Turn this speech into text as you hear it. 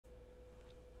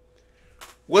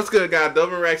What's good, guys?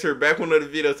 Double Racks here, back with another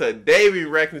video. Today we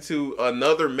reacting to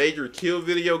another major kill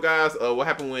video, guys. What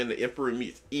happened when the Emperor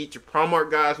meets each Primarch,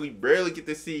 guys. We barely get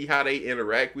to see how they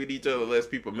interact with each other unless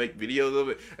people make videos of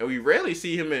it, and we rarely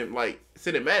see him in like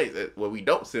cinematics. Well, we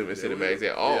don't see him in cinematics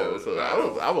at all. So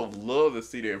I would love to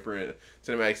see the Emperor in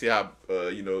cinematics, see how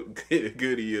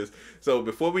good he is. So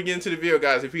before we get into the video,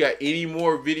 guys, if you got any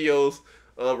more videos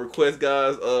requests,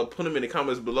 guys, put them in the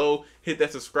comments below. Hit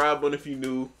that subscribe button if you're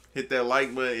new. Hit that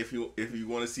like button if you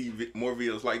want to see more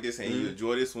videos like this and you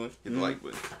enjoy this one. Hit the like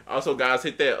button. Also, guys,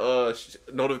 hit that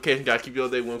notification. Gotta keep you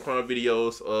updated when Chrono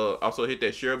videos. Also hit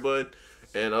that share button.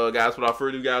 And guys, without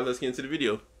further ado, guys, let's get into the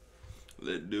video.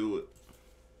 Let's do it.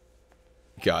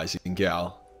 Guys and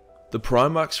gal, the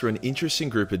Primarchs are an interesting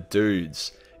group of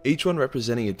dudes, each one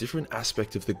representing a different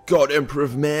aspect of the God Emperor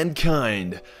of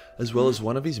mankind, as well as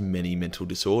one of his many mental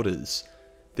disorders.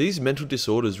 These mental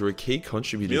disorders were a key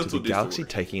contributor to the galaxy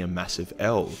taking a massive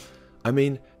L. I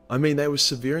mean, they were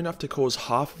severe enough to cause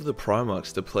half of the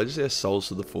Primarchs to pledge their souls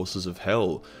to the forces of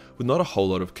hell, with not a whole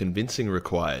lot of convincing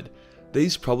required.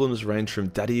 These problems range from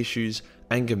daddy issues,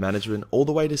 anger management, all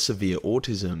the way to severe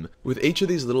autism, with each of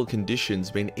these little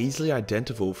conditions being easily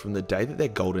identifiable from the day that their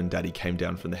golden daddy came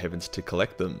down from the heavens to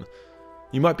collect them.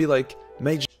 You might be like,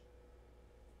 Major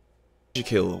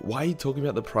Kill, why are you talking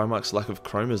about the Primarch's lack of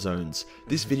chromosomes?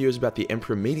 This video is about the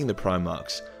Emperor meeting the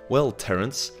Primarchs. Well,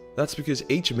 Terrence, that's because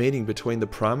each meeting between the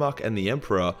Primarch and the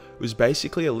Emperor was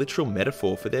basically a literal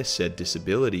metaphor for their said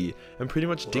disability, and pretty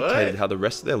much dictated how the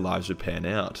rest of their lives would pan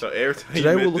out. So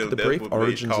today we'll look at the brief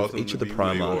origins of each of the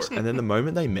Primarchs, and then the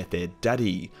moment they met their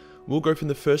daddy. We'll go from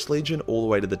the 1st Legion all the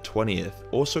way to the 20th,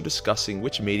 also discussing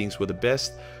which meetings were the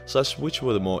best, / which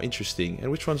were the more interesting,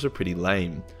 and which ones were pretty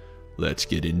lame. Let's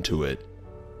get into it.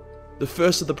 The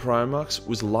first of the Primarchs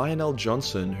was Lionel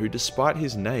Johnson, who despite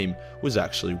his name was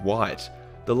actually white.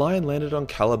 The lion landed on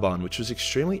Caliban, which was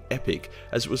extremely epic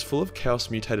as it was full of chaos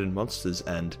mutated monsters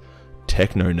and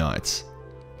Techno Knights.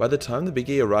 By the time the Big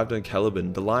E arrived on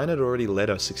Caliban, the lion had already led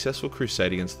a successful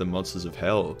crusade against the monsters of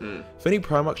hell. If any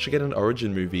Primarch should get an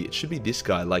origin movie, it should be this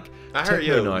guy, like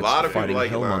Techno Knights fighting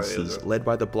hell monsters led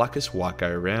by the blackest white guy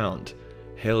around.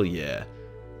 Hell yeah.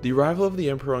 The arrival of the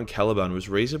Emperor on Caliban was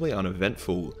reasonably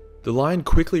uneventful. The lion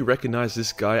quickly recognized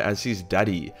this guy as his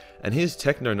daddy, and his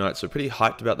Techno Knights were pretty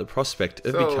hyped about the prospect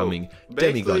of becoming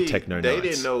demigod Techno Knights. They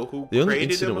didn't know who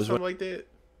created them or something like that?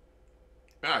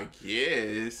 I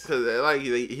guess.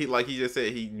 Because he just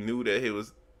said he knew that he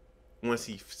was, once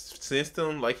he sensed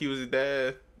him, like he was his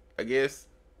dad, I guess.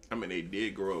 I mean, they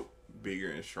did grow up bigger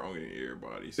and stronger than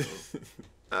everybody, so.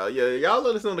 Yeah, y'all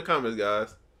let us know in the comments,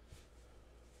 guys.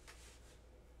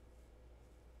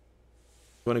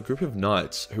 When a group of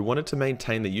knights who wanted to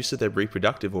maintain the use of their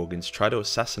reproductive organs try to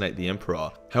assassinate the Emperor.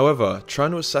 However,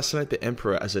 trying to assassinate the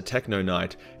Emperor as a Techno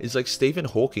Knight is like Stephen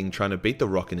Hawking trying to beat The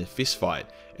Rock in a fistfight.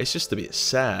 It's just a bit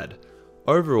sad.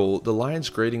 Overall, the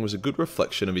lion's greeting was a good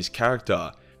reflection of his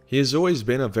character. He has always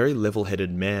been a very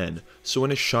level-headed man, so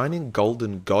when a shining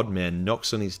golden god-man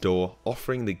knocks on his door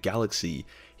offering the galaxy,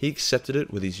 he accepted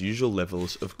it with his usual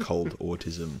levels of cold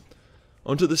autism.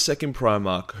 On to the second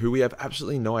Primarch, who we have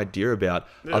absolutely no idea about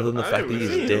other than the fact that he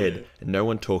is dead and no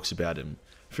one talks about him.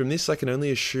 From this I can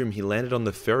only assume he landed on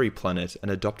the fairy planet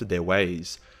and adopted their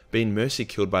ways, being mercy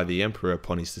killed by the Emperor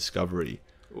upon his discovery.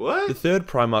 What? The third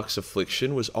Primarch's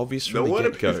affliction was obvious from the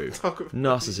get-go,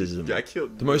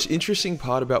 narcissism. The most interesting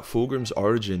part about Fulgrim's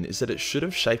origin is that it should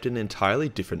have shaped an entirely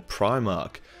different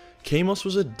Primarch. Chemos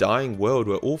was a dying world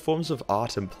where all forms of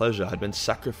art and pleasure had been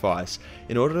sacrificed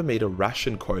in order to meet a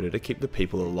ration quota to keep the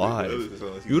people alive.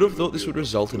 You would have thought this would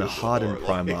result in a hardened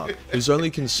Primarch, whose only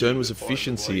concern was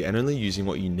efficiency and only using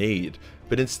what you need,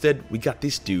 but instead we got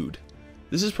this dude.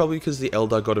 This is probably because the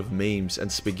Eldar god of memes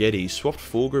and spaghetti swapped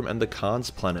Fulgrim and the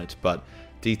Khan's planet, but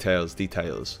details.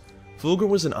 Fulgrim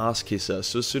was an ass kisser,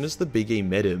 so as soon as the Big E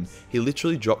met him, he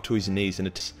literally dropped to his knees in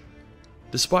a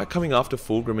Despite coming after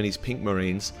Fulgrim and his pink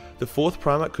marines, the fourth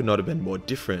Primarch could not have been more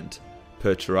different,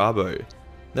 Perturabo.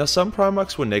 Now some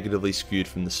Primarchs were negatively skewed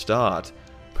from the start.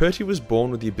 Perty was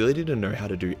born with the ability to know how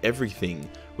to do everything,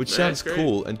 which sounds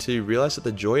cool until you realise that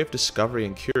the joy of discovery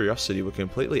and curiosity were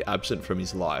completely absent from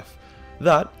his life.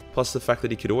 That, plus the fact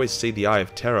that he could always see the Eye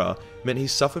of Terror, meant he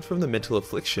suffered from the mental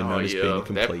affliction known as being a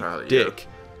complete dick.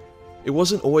 It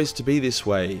wasn't always to be this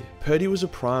way. Perty was a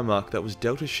Primarch that was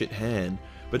dealt a shit hand,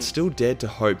 but still dared to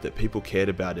hope that people cared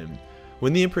about him.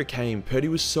 When the Emperor came, Perty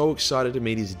was so excited to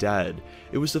meet his dad.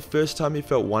 It was the first time he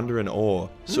felt wonder and awe,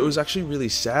 so it was actually really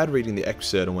sad reading the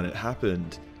excerpt on when it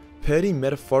happened. Perty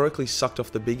metaphorically sucked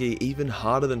off the Big E even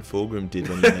harder than Fulgrim did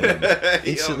when he met him,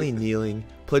 instantly kneeling,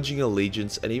 pledging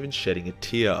allegiance and even shedding a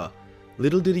tear.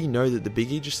 Little did he know that the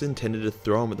Big E just intended to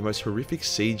throw him at the most horrific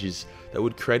sieges that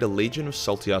would create a legion of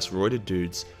salty-ass roided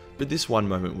dudes, but this one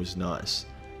moment was nice.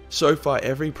 So far,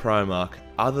 every Primarch,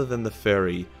 other than the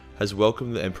Fairy, has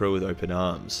welcomed the Emperor with open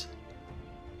arms.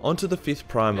 On to the 5th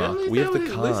Primarch, we have the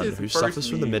Khan, who suffers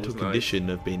from the mental condition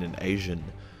of being an Asian,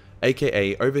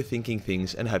 aka overthinking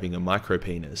things and having a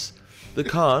micropenis. The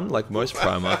Khan, like most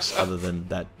Primarchs other than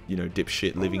that,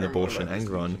 dipshit living abortion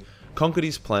Angron, conquered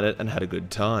his planet and had a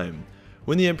good time.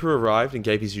 When the Emperor arrived and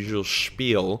gave his usual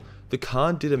spiel, the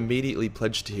Khan did immediately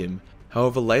pledge to him.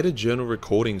 However, later journal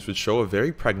recordings would show a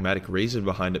very pragmatic reason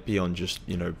behind it beyond just,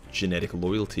 genetic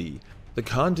loyalty. The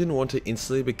Khan didn't want to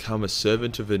instantly become a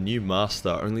servant of a new master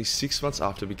only 6 months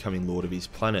after becoming lord of his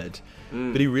planet,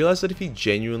 but he realized that if he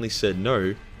genuinely said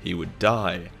no, he would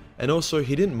die, and also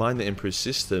he didn't mind the Emperor's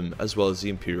system as well as the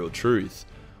Imperial truth.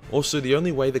 Also, the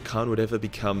only way the Khan would ever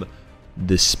become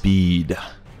the Speed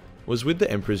was with the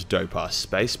Emperor's dope-ass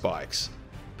space bikes.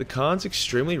 The Khan's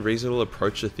extremely reasonable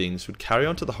approach to things would carry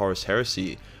on to the Horus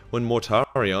Heresy, when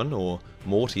Mortarion, or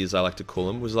Morty as I like to call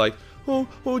him, was like,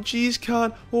 oh geez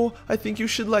Khan, I think you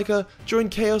should join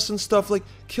Chaos and stuff,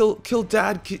 kill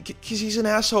Dad, cause he's an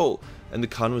asshole. And the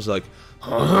Khan was like,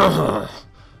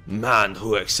 man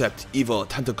who accept evil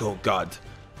tentacle god,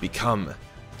 become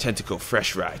tentacle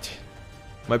fresh right.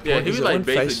 My point is that when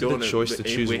faced with the choice to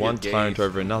choose one tyrant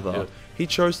over another, he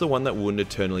chose the one that wouldn't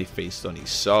eternally feast on his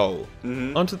soul.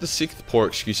 Onto the 6th poor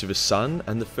excuse of a son,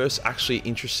 and the first actually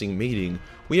interesting meeting,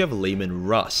 we have Leman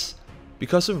Russ.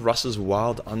 Because of Russ's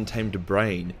wild, untamed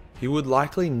brain, he would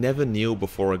likely never kneel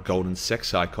before a golden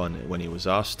sex icon when he was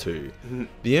asked to.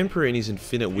 The Emperor in his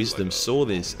infinite wisdom saw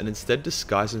this and instead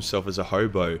disguised himself as a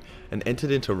hobo and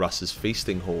entered into Russ's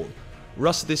feasting hall.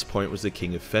 Russ at this point was the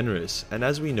king of Fenris, and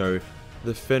as we know,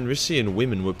 the Fenrisian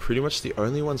women were pretty much the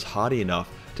only ones hardy enough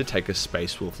to take a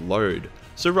Space Wolf load,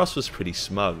 so Russ was pretty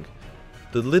smug.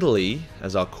 The Little E,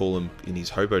 as I'll call him in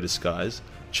his hobo disguise,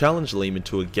 challenged Leman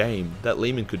to a game that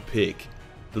Leman could pick.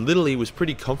 The Little E was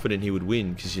pretty confident he would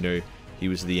win because, he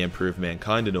was the Emperor of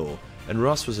Mankind and all, and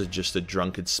Russ was just a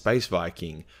drunkard space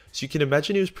Viking, so you can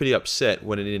imagine he was pretty upset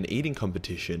when in an eating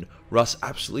competition, Russ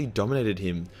absolutely dominated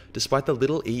him, despite the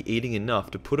Little E eating enough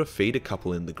to put a feeder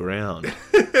couple in the ground.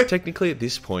 Technically at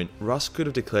this point, Russ could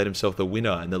have declared himself the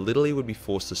winner and the Little E would be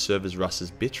forced to serve as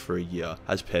Russ's bitch for a year,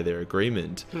 as per their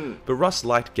agreement. But Russ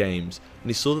liked games, and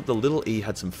he saw that the Little E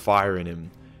had some fire in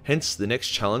him, hence the next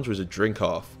challenge was a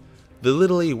drink-off. The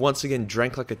Little E once again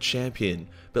drank like a champion,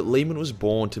 but Leman was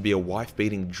born to be a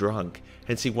wife-beating drunk,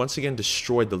 hence he once again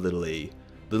destroyed the Little E.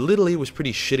 The Little E was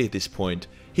pretty shitty at this point.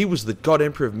 He was the God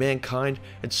Emperor of Mankind,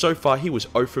 and so far he was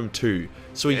 0 from 2,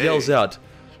 so he yells out,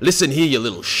 "Listen here, you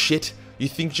little shit! You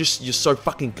think you're so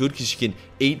fucking good because you can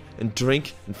eat and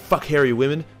drink and fuck hairy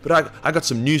women, but I got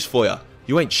some news for ya.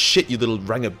 You ain't shit, you little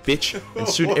ranger bitch, and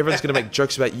soon everyone's gonna make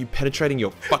jokes about you penetrating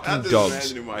your fucking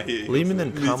dogs." Leman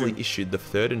then calmly issued the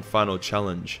 3rd and final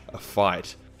challenge, a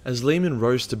fight. As Leman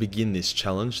rose to begin this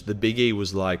challenge, the Big E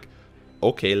was like,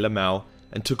 "Okay, Lamau,"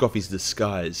 and took off his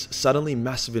disguise, suddenly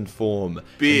massive in form,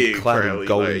 and clad in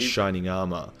golden shining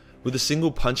armor. With a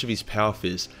single punch of his power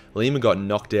fist, Leman got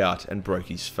knocked out and broke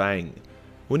his fang.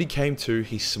 When he came to,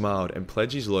 he smiled and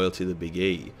pledged his loyalty to the Big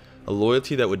E, a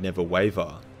loyalty that would never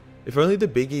waver. If only the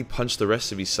Big E punched the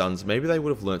rest of his sons, maybe they would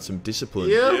have learnt some discipline.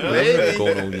 Maybe.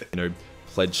 Gone all,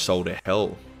 pledged soul to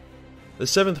hell. The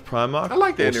 7th Primarch,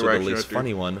 also the least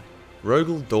funny one,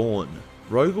 Rogel Dawn.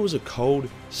 Rogel was a cold,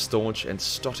 staunch, and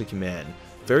stoic man,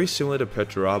 very similar to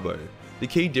Perturabo. The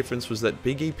key difference was that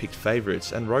Big E picked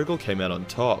favourites and Rogel came out on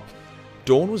top.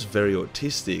 Dawn was very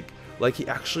autistic, like he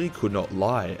actually could not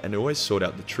lie and always sought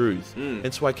out the truth,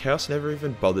 hence why Chaos never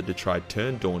even bothered to try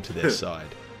turn Dawn to their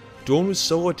side. Dawn was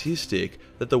so autistic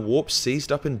that the warp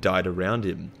seized up and died around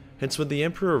him, hence when the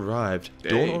Emperor arrived,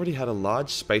 Dawn already had a large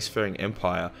spacefaring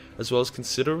empire as well as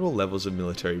considerable levels of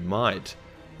military might.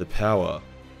 The power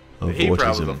of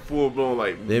autism.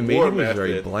 Their meeting was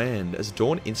very bland, as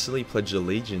Dawn instantly pledged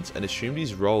allegiance and assumed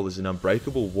his role as an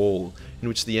unbreakable wall in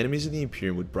which the enemies of the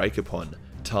Imperium would break upon,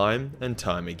 time and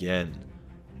time again.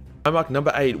 Primarch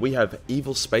number 8, we have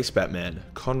Evil Space Batman,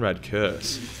 Conrad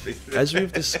Curse. As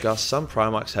we've discussed, some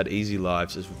Primarchs had easy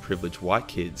lives as privileged white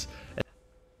kids, and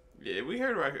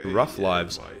rough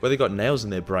lives where they got nails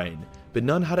in their brain, but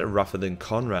none had it rougher than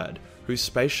Conrad, whose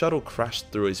space shuttle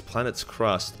crashed through his planet's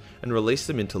crust and released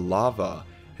him into lava.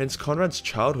 Hence Conrad's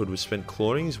childhood was spent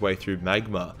clawing his way through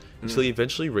magma until he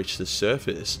eventually reached the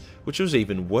surface, which was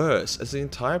even worse as the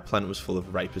entire planet was full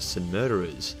of rapists and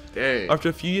murderers. After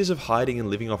a few years of hiding and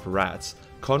living off rats,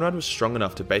 Conrad was strong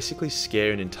enough to basically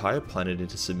scare an entire planet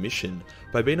into submission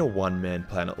by being a one-man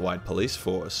planet-wide police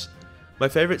force. My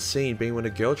favourite scene being when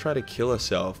a girl tried to kill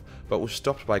herself but was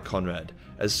stopped by Conrad,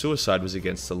 as suicide was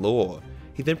against the law.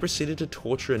 He then proceeded to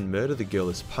torture and murder the girl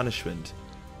as punishment.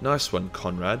 Nice one,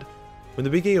 Conrad. When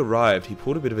the Big E arrived, he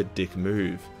pulled a bit of a dick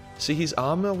move. See, his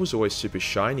armour was always super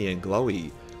shiny and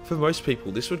glowy. For most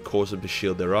people, this would cause them to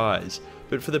shield their eyes,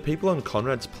 but for the people on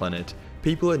Conrad's planet,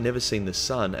 people who had never seen the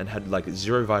sun and had like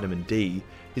zero vitamin D,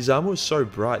 his armour was so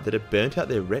bright that it burnt out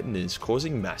their retinas,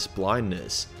 causing mass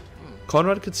blindness.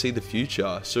 Conrad could see the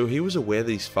future, so he was aware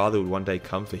that his father would one day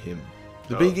come for him.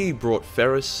 The Big E brought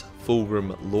Ferrus,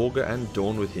 Fulgrim, Lorga and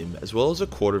Dawn with him, as well as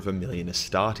 250,000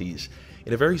 Astartes,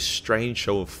 in a very strange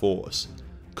show of force.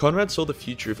 Conrad saw the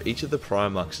future of each of the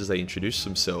Primarchs as they introduced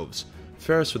themselves.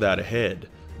 Ferrus without a head,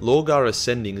 Lorgar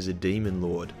ascending as a demon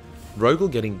lord, Rogel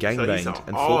getting gangbanged,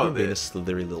 and Fulgrim being a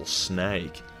slithery little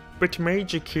snake. But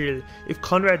Major Kill, if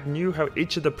Conrad knew how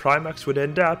each of the Primarchs would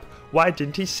end up, why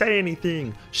didn't he say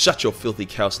anything? Shut your filthy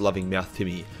cows-loving mouth,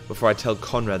 Timmy, before I tell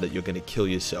Conrad that you're going to kill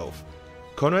yourself.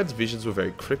 Conrad's visions were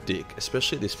very cryptic,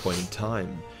 especially at this point in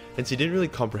time, hence he didn't really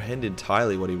comprehend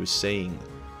entirely what he was seeing.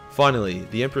 Finally,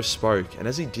 the Emperor spoke, and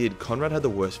as he did, Conrad had the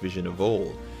worst vision of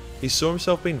all. He saw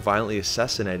himself being violently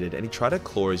assassinated and he tried to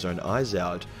claw his own eyes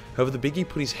out. However, the Big E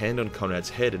put his hand on Conrad's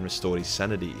head and restored his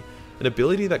sanity, an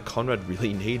ability that Conrad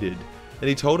really needed, and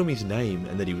he told him his name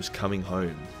and that he was coming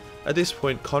home. At this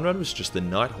point, Conrad was just the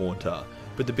Night Haunter,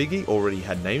 but the Big E already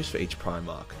had names for each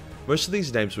Primarch. Most of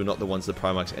these names were not the ones the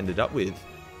Primarchs ended up with,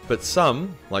 but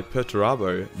some, like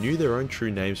Perturabo, knew their own true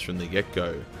names from the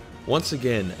get-go. Once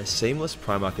again, a seamless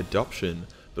Primarch adoption,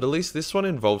 but at least this one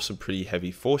involved some pretty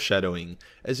heavy foreshadowing,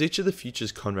 as each of the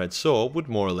futures Conrad saw would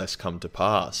more or less come to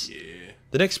pass. Yeah.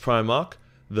 The next Primarch,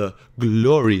 the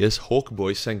glorious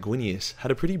Hawkboy Sanguinius,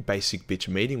 had a pretty basic bitch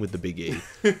meeting with the Big E.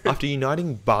 After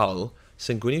uniting Baal,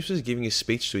 Sanguinius was giving a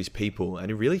speech to his people, and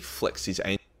he really flexed his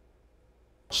aim.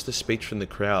 Watched the speech from the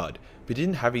crowd, but he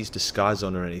didn't have his disguise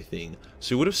on or anything, so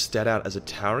he would have stood out as a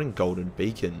towering golden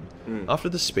beacon. After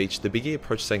the speech, the Big E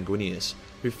approached Sanguinius,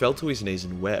 who fell to his knees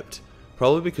and wept,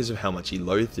 probably because of how much he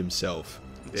loathed himself.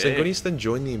 Sanguinius then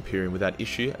joined the Imperium without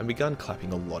issue and began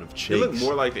clapping a lot of cheeks. He looked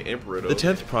more like the Emperor though. The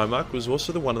 10th Primarch was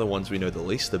also one of the ones we know the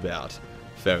least about,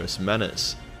 Ferrus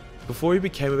Manus. Before he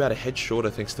became about a head shorter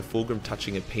thanks to Fulgrim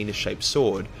touching a penis-shaped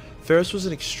sword, Ferrus was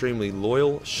an extremely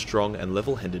loyal, strong and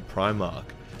level-headed Primarch.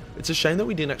 It's a shame that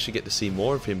we didn't actually get to see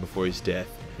more of him before his death,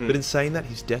 but in saying that,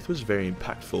 his death was very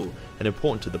impactful and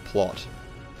important to the plot.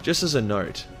 Just as a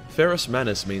note, Ferrus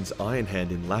Manus means Iron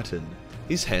Hand in Latin.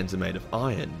 His hands are made of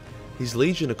iron. His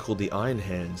legion are called the Iron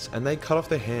Hands, and they cut off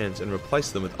their hands and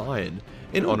replace them with iron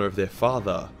in honor of their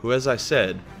father, who, as I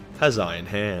said, has iron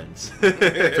hands.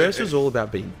 Ferrus was all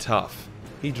about being tough.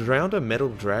 He drowned a metal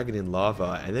dragon in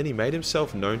lava, and then he made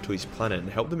himself known to his planet and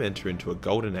helped them enter into a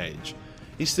golden age.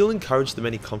 He still encouraged the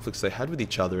many conflicts they had with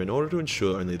each other in order to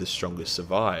ensure only the strongest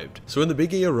survived. So when the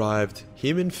Big E arrived,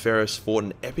 him and Ferrus fought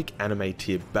an epic anime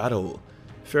tier battle.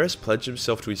 Ferrus pledged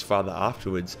himself to his father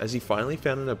afterwards, as he finally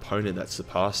found an opponent that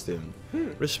surpassed him.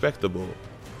 Respectable.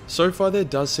 So far there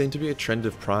does seem to be a trend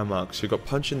of Primarchs who got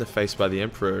punched in the face by the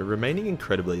Emperor remaining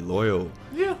incredibly loyal.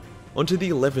 Yeah. On to the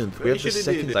 11th, we have the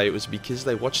second day. It was because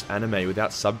they watched anime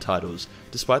without subtitles,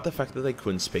 despite the fact that they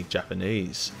couldn't speak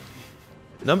Japanese.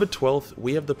 Number 12,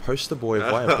 we have the poster boy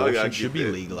of why abortion should be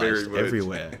legalized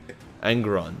everywhere.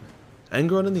 Angron.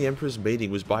 Angron and the Emperor's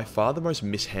meeting was by far the most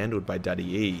mishandled by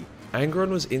Daddy E. Angron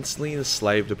was instantly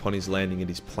enslaved upon his landing at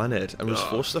his planet and was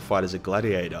forced to fight as a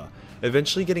gladiator,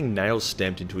 eventually getting nails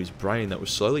stamped into his brain that was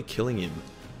slowly killing him.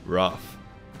 Rough.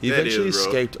 He eventually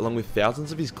escaped along with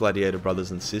thousands of his gladiator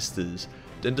brothers and sisters,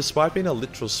 and despite being a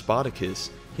literal Spartacus,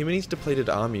 him and his depleted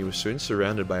army were soon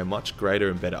surrounded by a much greater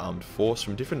and better armed force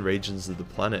from different regions of the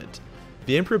planet.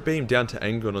 The Emperor beamed down to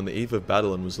Angron on the eve of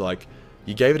battle and was like,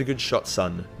 "You gave it a good shot,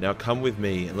 son. Now come with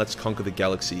me and let's conquer the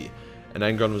galaxy." And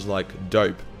Angron was like,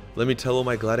 "Dope. Let me tell all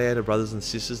my gladiator brothers and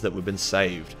sisters that we've been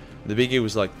saved." And the Big E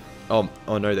was like, oh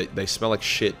no, they smell like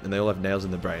shit and they all have nails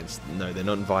in their brains. No, they're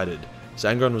not invited. So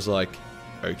Angron was like,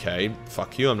 "Okay,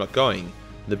 fuck you, I'm not going."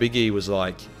 And the Big E was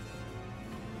like...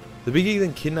 The Big E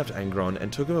then kidnapped Angron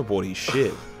and took him aboard his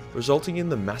ship, resulting in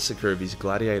the massacre of his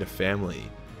gladiator family.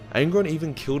 Angron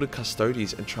even killed a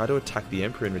Custodes and tried to attack the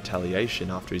Emperor in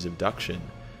retaliation after his abduction.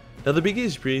 Now the Big E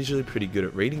is usually pretty good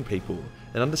at reading people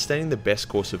and understanding the best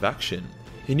course of action.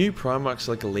 He knew Primarchs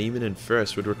like Lehman and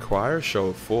Ferrus would require a show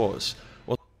of force.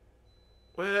 Well,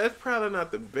 that's probably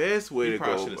not the best way to go. He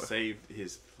probably should have saved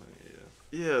his...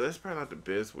 Yeah, that's probably not the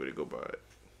best way to go about it.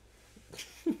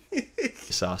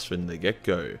 Asked from the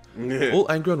get-go. All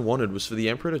Angron wanted was for the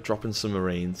Emperor to drop in some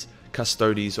Marines,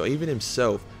 Custodes, or even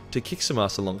himself to kick some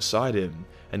ass alongside him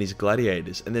and his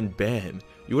gladiators, and then bam,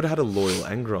 you would have had a loyal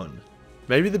Angron.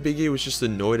 Maybe the Big E was just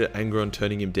annoyed at Angron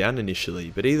turning him down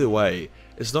initially, but either way,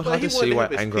 it's not hard to see why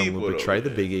Angron would betray the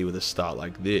Big E with a start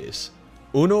like this.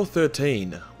 Uno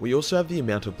 13, we also have the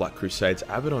amount of Black Crusades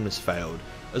Abaddon has failed,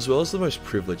 as well as the most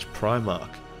privileged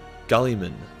Primarch,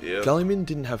 Guilliman. Yep. Guilliman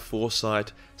didn't have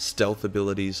foresight, stealth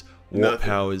abilities, warp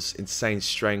powers, insane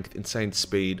strength, insane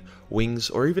speed, wings,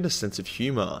 or even a sense of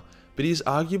humour, but he is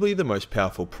arguably the most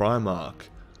powerful Primarch.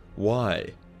 Why?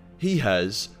 He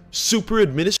has super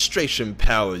administration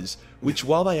powers, which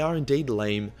while they are indeed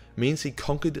lame, means he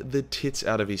conquered the tits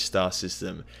out of his star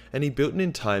system, and he built an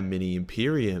entire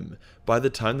mini-imperium by the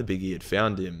time the Big E had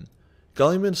found him.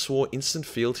 Guilliman swore instant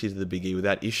fealty to the Big E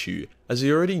without issue, as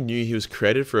he already knew he was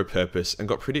created for a purpose and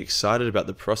got pretty excited about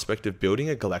the prospect of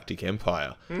building a galactic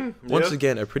empire. Once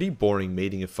again, a pretty boring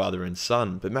meeting of father and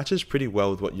son, but matches pretty well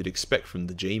with what you'd expect from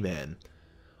the G-Man.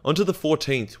 On to the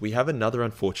 14th, we have another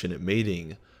unfortunate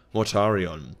meeting,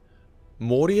 Mortarion.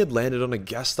 Morty had landed on a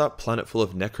gassed-up planet full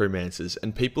of necromancers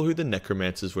and people who the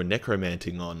necromancers were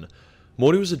necromanting on.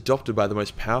 Morty was adopted by the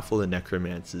most powerful of the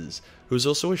necromancers, who was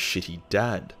also a shitty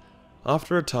dad.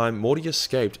 After a time, Morty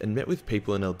escaped and met with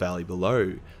people in a valley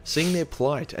below, seeing their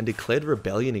plight and declared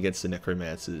rebellion against the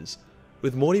necromancers.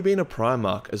 With Morty being a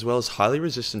Primarch as well as highly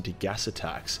resistant to gas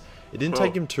attacks, it didn't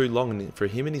take him too long for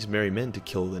him and his merry men to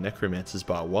kill the necromancers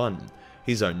bar one,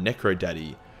 his own Necro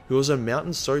Daddy, who was a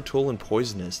mountain so tall and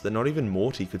poisonous that not even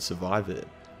Morty could survive it.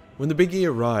 When the Big E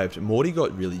arrived, Morty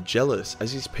got really jealous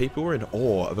as his people were in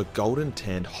awe of a golden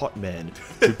tanned hot man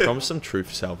who promised them true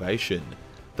salvation.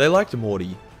 They liked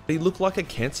Morty, but he looked like a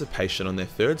cancer patient on their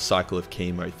third cycle of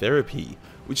chemotherapy,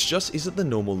 which just isn't the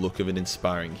normal look of an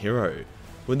inspiring hero.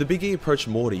 When the Big E approached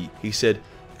Morty, he said,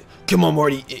 "Come on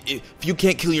Morty, if you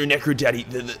can't kill your Necro Daddy,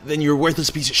 then you're a worthless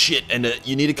piece of shit and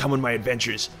you need to come on my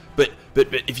adventures. But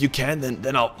if you can,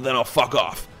 then I'll fuck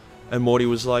off." And Morty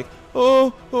was like,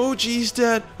 oh geez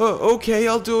Dad, okay,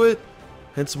 I'll do it.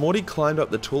 Hence Morty climbed up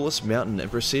the tallest mountain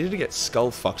and proceeded to get skull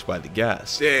fucked by the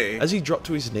gas. Dang. As he dropped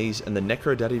to his knees and the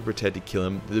Necro Daddy pretended to kill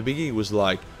him, the Big E was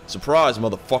like, "Surprise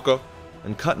motherfucker,"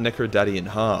 and cut Necro Daddy in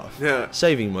half,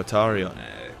 saving Mortarion.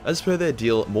 As per their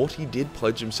deal, Morty did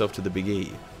pledge himself to the Big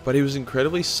E, but he was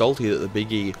incredibly salty that the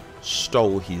Big E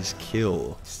stole his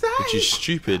kill, which is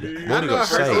stupid. Morty got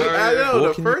saved. I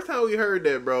know, the first time we heard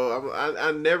that, bro,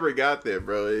 I never got that,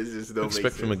 bro. It just don't make sense.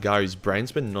 Expect from a guy whose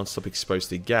brain's been non-stop exposed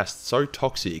to gas so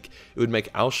toxic, it would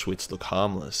make Auschwitz look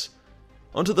harmless.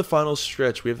 On to the final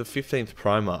stretch, we have the 15th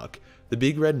Primarch, the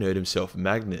big red nerd himself,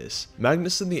 Magnus.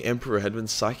 Magnus and the Emperor had been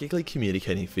psychically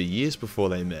communicating for years before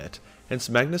they met, hence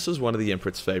Magnus was one of the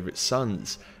Emperor's favourite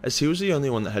sons, as he was the only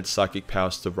one that had psychic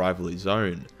powers to rival his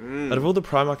own. Out of all the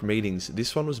Primarch meetings,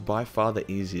 this one was by far the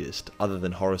easiest, other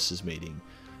than Horus's meeting,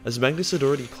 as Magnus had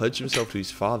already pledged himself to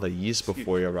his father years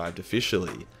before he arrived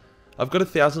officially. I've got a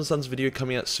 1000 Suns video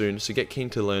coming out soon, so get keen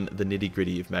to learn the nitty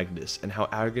gritty of Magnus and how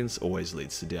arrogance always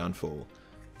leads to downfall.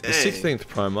 The 16th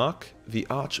Primarch, the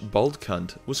arch bold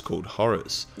cunt, was called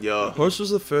Horus. Horus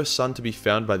was the first son to be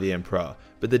found by the Emperor,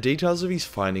 but the details of his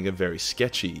finding are very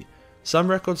sketchy. Some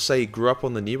records say he grew up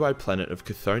on the nearby planet of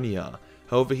Chthoniya,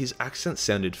 however his accent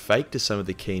sounded fake to some of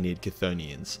the keen-eared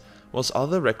Chthonians, whilst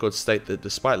other records state that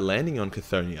despite landing on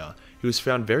Chthoniya, he was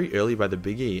found very early by the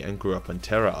Big E and grew up on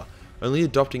Terra, only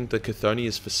adopting the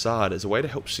Chthoniya's facade as a way to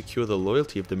help secure the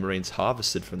loyalty of the Marines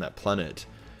harvested from that planet.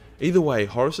 Either way,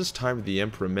 Horus's time with the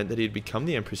Emperor meant that he had become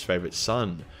the Emperor's favourite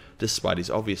son, despite his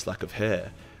obvious lack of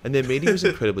hair, and their meeting was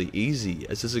incredibly easy,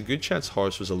 as there's a good chance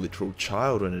Horus was a literal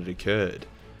child when it occurred.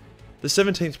 The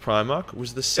 17th Primarch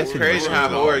was the second. It's crazy how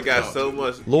Horus got so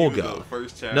much. Lorgar.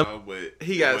 First child, but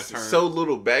he got so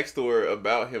little backstory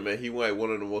about him, and he went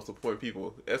one of the most important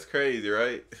people. That's crazy,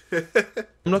 right?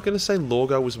 I'm not going to say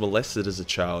Lorgar was molested as a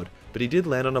child, but he did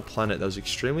land on a planet that was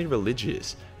extremely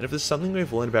religious, and if there's something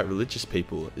we've learned about religious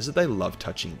people, is that they love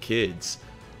touching kids.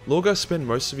 Lorgar spent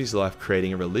most of his life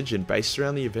creating a religion based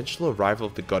around the eventual arrival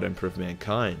of the God Emperor of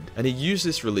mankind, and he used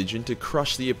this religion to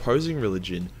crush the opposing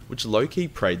religion, which low-key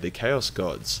prayed the Chaos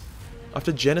Gods.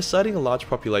 After genociding a large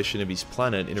population of his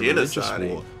planet in a religious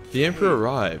war, the Emperor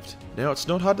arrived. Now it's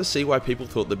not hard to see why people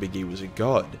thought the Big E was a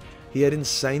god. He had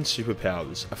insane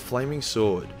superpowers, a flaming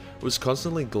sword, was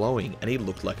constantly glowing, and he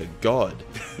looked like a god.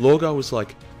 Lorgar was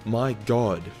like, "My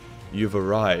god, you've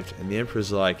arrived," and the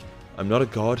Emperor's like, "I'm not a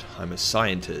god, I'm a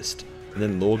scientist." And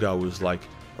then Lorgar was like,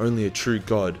 "Only a true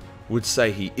god would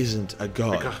say he isn't a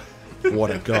god."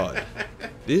 What a god.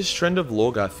 This trend of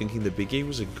Lorgar thinking the Big E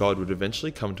was a god would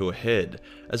eventually come to a head,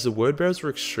 as the wordbearers were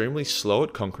extremely slow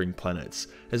at conquering planets,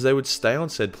 as they would stay on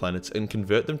said planets and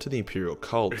convert them to the Imperial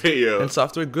cult. Hence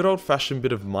after a good old fashioned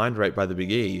bit of mind rape by the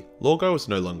Big E, Lorgar was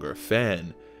no longer a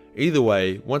fan. Either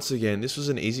way, once again, this was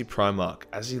an easy Primarch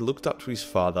as he looked up to his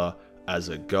father as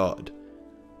a god.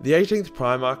 The 18th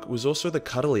Primarch was also the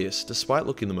cuddliest, despite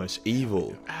looking the most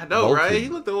evil. I know, Vulcan. Right? He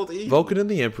looked the most evil. Vulcan and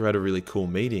the Emperor had a really cool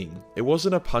meeting. It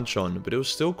wasn't a punch-on, but it was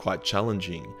still quite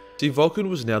challenging. See, Vulcan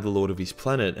was now the lord of his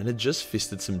planet and had just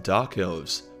fisted some Dark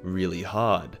Elves really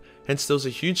hard, hence there was a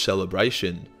huge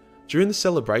celebration. During the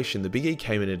celebration, the Big E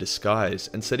came in a disguise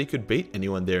and said he could beat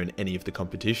anyone there in any of the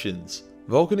competitions.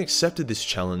 Vulcan accepted this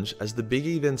challenge as the Big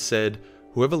E then said,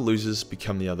 "Whoever loses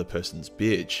become the other person's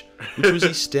bitch," which was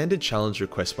his standard challenge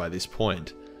request by this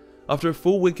point. After a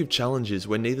full week of challenges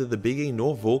where neither the Big E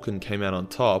nor Vulcan came out on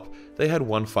top, they had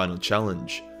one final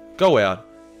challenge. Go out,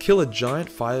 kill a giant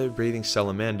fire-breathing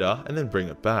salamander, and then bring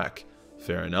it back.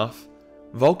 Fair enough.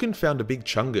 Vulcan found a big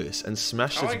chungus and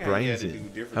smashed its brains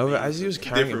in. However, as he was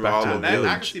carrying it back to the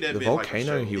village, the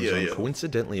volcano he was on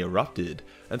coincidentally erupted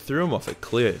and threw him off a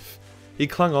cliff. He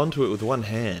clung onto it with one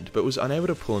hand, but was unable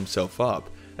to pull himself up,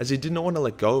 as he did not want to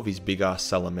let go of his big-ass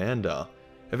salamander.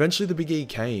 Eventually the Big E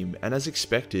came, and as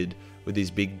expected, with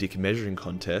his big dick measuring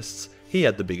contests, he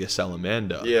had the bigger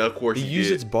salamander. Yeah, of course he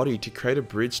used its body to create a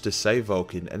bridge to save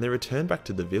Vulcan, and then returned back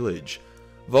to the village.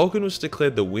 Vulcan was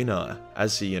declared the winner,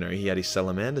 as he had his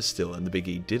salamander still, and the Big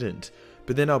E didn't.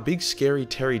 But then our big scary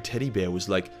Terry teddy bear was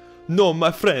like, "No,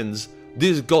 my friends,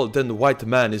 this golden white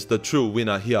man is the true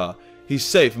winner here. He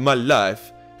saved my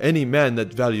life. Any man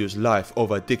that values life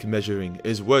over dick measuring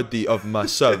is worthy of my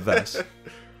service."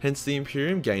 Hence the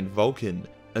Imperium gained Vulcan,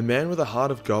 a man with a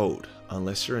heart of gold,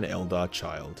 unless you're an Eldar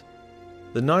child.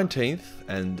 The 19th,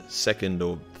 and second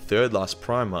or third last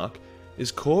Primarch,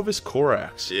 is Corvus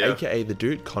Corax, aka the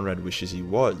dude Conrad wishes he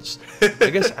was. I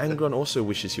guess Angron also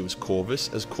wishes he was Corvus,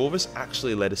 as Corvus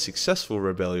actually led a successful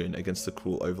rebellion against the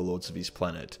cruel overlords of his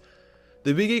planet.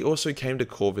 The Big E also came to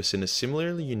Corvus in a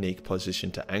similarly unique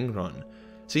position to Angron.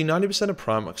 See, 90% of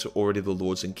Primarchs are already the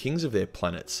lords and kings of their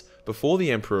planets, before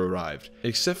the Emperor arrived,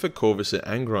 except for Corvus and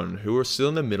Angron, who were still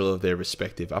in the middle of their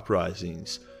respective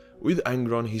uprisings. With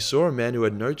Angron, he saw a man who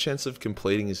had no chance of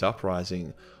completing his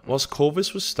uprising, whilst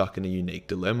Corvus was stuck in a unique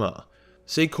dilemma.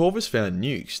 See, Corvus found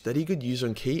nukes that he could use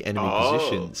on key enemy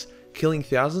positions, killing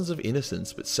thousands of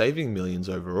innocents but saving millions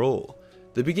overall.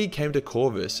 The Big E came to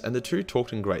Corvus, and the two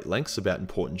talked in great lengths about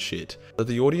important shit that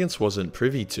the audience wasn't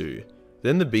privy to.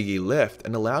 Then the Big E left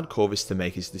and allowed Corvus to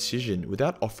make his decision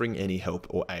without offering any help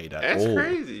or aid at all. That's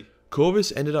crazy.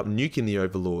 Corvus ended up nuking the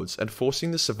overlords and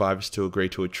forcing the survivors to agree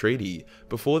to a treaty,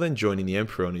 before then joining the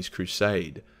Emperor on his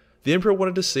crusade. The Emperor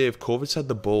wanted to see if Corvus had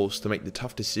the balls to make the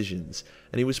tough decisions,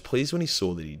 and he was pleased when he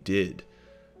saw that he did.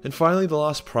 And finally the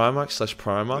last Primarchs,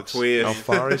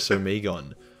 Alpharius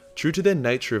Omegon. True to their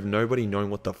nature of nobody knowing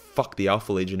what the fuck the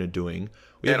Alpha Legion are doing,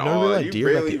 we have no real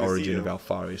idea about the origin of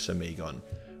Alpharius Omegon.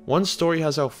 One story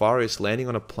has Alpharius landing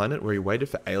on a planet where he waited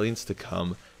for aliens to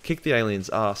come, kicked the aliens'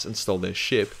 ass and stole their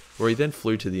ship, where he then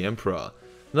flew to the Emperor.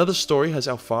 Another story has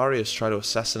Alpharius try to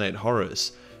assassinate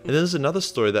Horus, and then there's another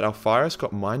story that Alpharius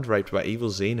got mind raped by evil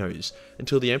Xenos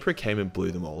until the Emperor came and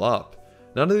blew them all up.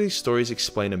 None of these stories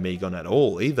explain Omegon at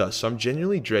all either, so I'm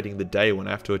genuinely dreading the day when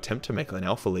I have to attempt to make an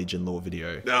Alpha Legion lore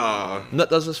video. And that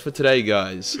does us for today,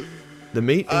 guys. The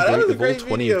meet and greet of all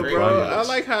 20 of the Primarchs. I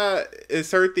like how in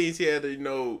certain things he had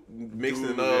to, mixing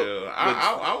it up. Yeah.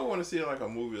 I would want to see like a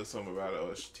movie or something about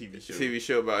a TV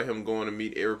show about him going to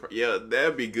meet every. Yeah,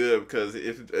 that'd be good because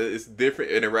it's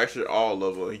different interaction all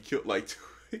of them. He killed like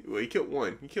two. Well, he killed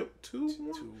one. He killed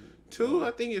two.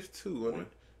 I think it's two.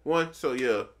 One. So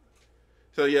yeah.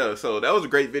 So that was a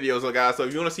great video, so guys. So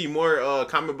if you want to see more,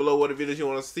 comment below what the videos you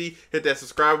want to see. Hit that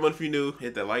subscribe button if you're new.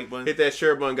 Hit that like button. Hit that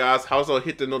share button, guys. Also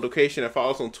hit the notification and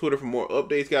follow us on Twitter for more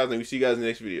updates, guys. And we'll see you guys in the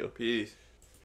next video. Peace.